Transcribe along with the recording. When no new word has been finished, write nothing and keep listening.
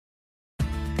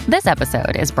This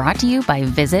episode is brought to you by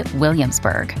Visit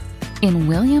Williamsburg. In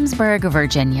Williamsburg,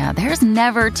 Virginia, there's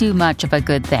never too much of a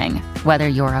good thing. Whether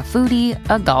you're a foodie,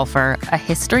 a golfer, a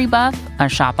history buff, a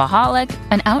shopaholic,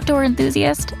 an outdoor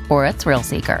enthusiast, or a thrill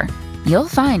seeker, you'll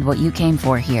find what you came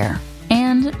for here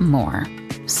and more.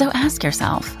 So ask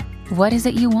yourself, what is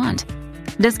it you want?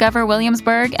 Discover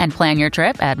Williamsburg and plan your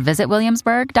trip at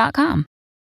visitwilliamsburg.com.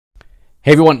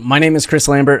 Hey everyone, my name is Chris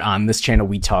Lambert. On this channel,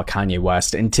 we talk Kanye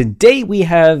West, and today we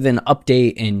have an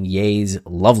update in Ye's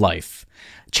love life.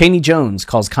 Chaney Jones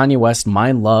calls Kanye West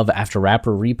my love after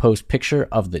rapper repost picture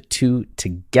of the two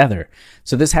together.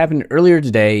 So this happened earlier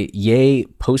today. Ye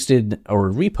posted or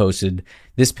reposted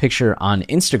this picture on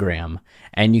Instagram,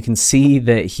 and you can see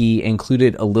that he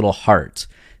included a little heart.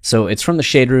 So it's from the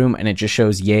Shade Room, and it just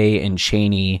shows Ye and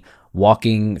Chaney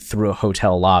walking through a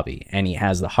hotel lobby, and he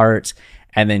has the heart.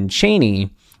 And then Chaney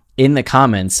in the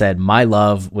comments said, my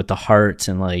love, with the heart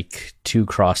and like two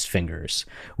crossed fingers,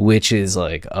 which is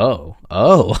like, oh,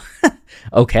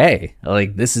 okay.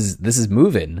 Like this is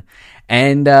moving.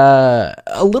 And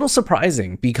a little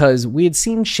surprising because we had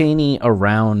seen Chaney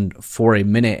around for a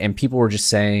minute and people were just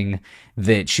saying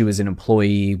that she was an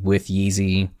employee with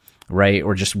Yeezy, right?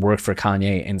 Or just worked for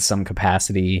Kanye in some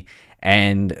capacity.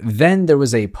 And then there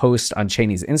was a post on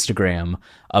Chaney's Instagram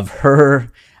of her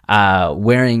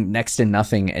wearing next to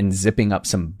nothing and zipping up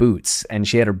some boots. And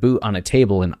she had her boot on a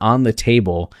table, and on the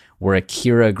table were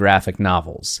Akira graphic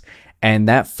novels. And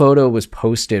that photo was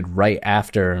posted right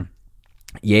after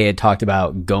Ye had talked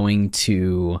about going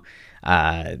to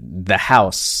the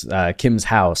house, Kim's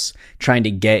house, trying to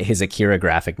get his Akira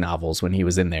graphic novels when he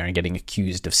was in there and getting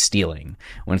accused of stealing.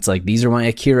 When it's like, these are my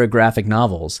Akira graphic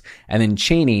novels. And then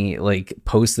Chaney like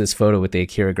posts this photo with the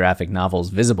Akira graphic novels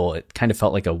visible. It kind of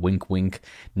felt like a wink, wink,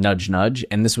 nudge, nudge.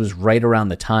 And this was right around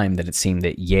the time that it seemed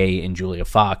that Ye and Julia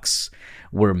Fox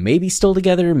were maybe still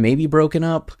together, maybe broken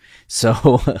up.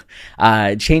 So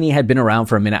Chaney had been around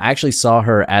for a minute. I actually saw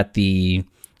her at the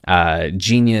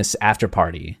Genius after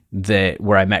party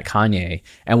where I met Kanye,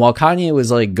 and while Kanye was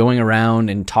like going around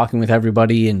and talking with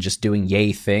everybody and just doing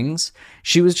Ye things,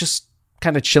 she was just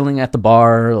kind of chilling at the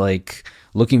bar, like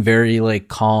looking very like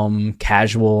calm,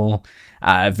 casual,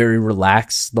 very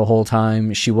relaxed the whole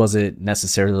time. She wasn't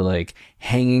necessarily like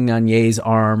hanging on Ye's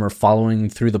arm or following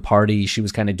through the party. She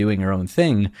was kind of doing her own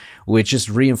thing, which just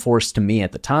reinforced to me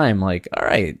at the time, like, all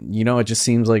right, it just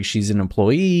seems like she's an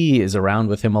employee, is around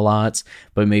with him a lot,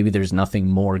 but maybe there's nothing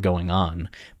more going on.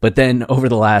 But then over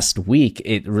the last week,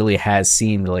 it really has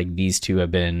seemed like these two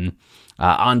have been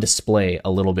on display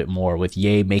a little bit more, with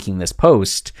Ye making this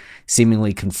post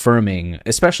seemingly confirming,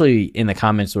 especially in the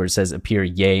comments where it says appear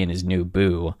Ye and his new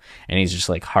boo, and he's just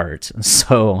like heart.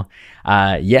 So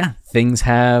yeah, things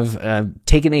have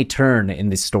taken a turn in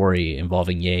this story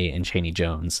involving Ye and Chaney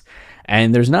Jones.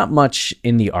 And there's not much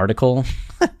in the article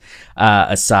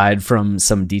aside from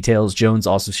some details. Jones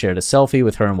also shared a selfie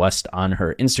with her and West on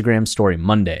her Instagram story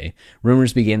Monday.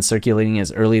 Rumors began circulating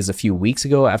as early as a few weeks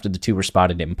ago after the two were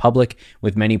spotted in public,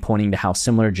 with many pointing to how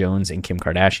similar Jones and Kim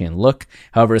Kardashian look.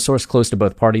 However, a source close to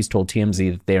both parties told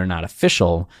TMZ that they are not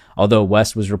official, although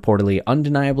West was reportedly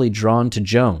undeniably drawn to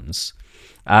Jones.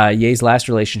 Ye's last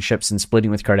relationship since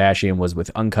splitting with Kardashian was with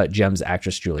Uncut Gems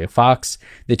actress Julia Fox.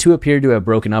 The two appeared to have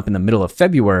broken up in the middle of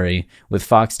February, with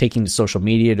Fox taking to social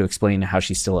media to explain how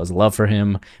she still has love for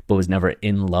him, but was never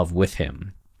in love with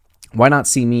him. Why not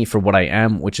see me for what I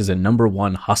am, which is a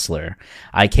 #1 hustler?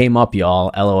 I came up,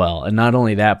 y'all, LOL. And not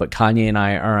only that, but Kanye and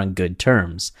I are on good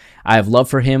terms. I have love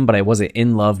for him, but I wasn't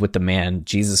in love with the man.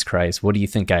 Jesus Christ, what do you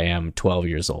think I am, 12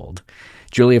 years old?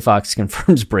 Julia Fox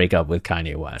confirms breakup with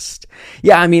Kanye West.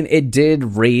 Yeah, I mean, it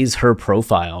did raise her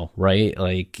profile, right?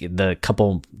 Like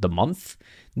the month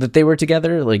that they were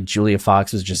together, like Julia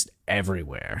Fox was just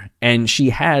everywhere. And she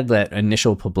had that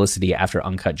initial publicity after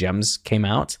Uncut Gems came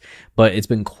out, but it's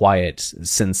been quiet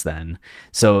since then.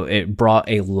 So it brought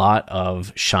a lot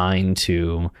of shine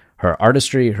to her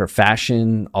artistry, her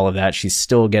fashion, all of that. She's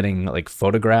still getting like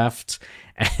photographed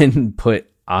and put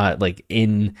like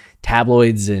in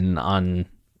tabloids and on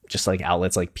just like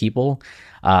outlets like People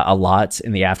a lot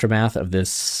in the aftermath of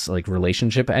this like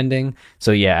relationship ending.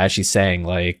 So yeah, as she's saying,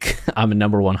 like, I'm a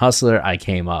 #1 hustler, I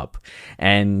came up.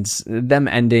 And them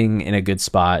ending in a good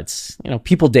spot,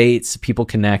 people date, people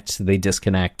connect, they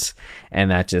disconnect,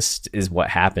 and that just is what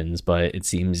happens. But it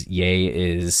seems Ye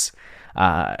is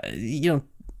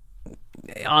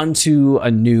onto a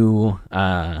new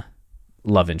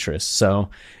love interest.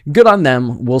 So good on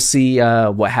them. We'll see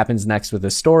what happens next with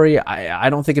this story.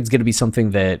 I don't think it's going to be something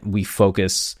that we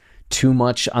focus too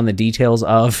much on the details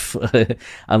of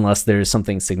unless there's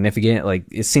something significant. Like,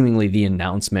 seemingly the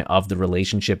announcement of the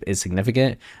relationship is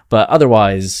significant, but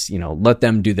otherwise, let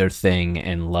them do their thing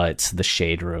and let the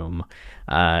Shade Room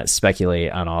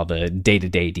speculate on all the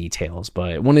day-to-day details.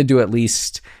 But I wanted to at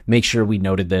least make sure we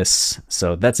noted this.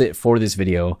 So that's it for this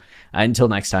video. Until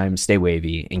next time, stay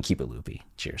wavy and keep it loopy.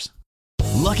 Cheers.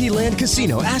 Lucky Land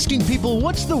Casino, asking people,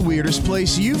 what's the weirdest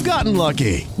place you've gotten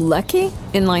lucky? Lucky?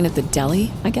 In line at the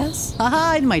deli, I guess?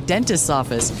 Aha, in my dentist's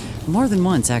office. More than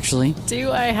once, actually.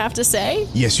 Do I have to say?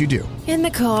 Yes, you do. In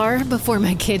the car before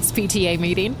my kids' PTA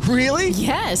meeting. Really?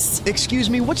 Yes. Excuse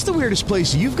me, what's the weirdest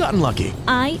place you've gotten lucky?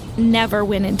 I never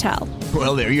win and tell.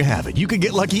 Well, there you have it. You can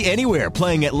get lucky anywhere,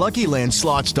 playing at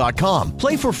LuckyLandSlots.com.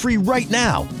 Play for free right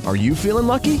now. Are you feeling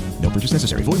lucky? No purchase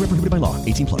necessary. Void where prohibited by law.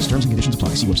 18+. Terms and conditions apply.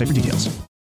 See website for details.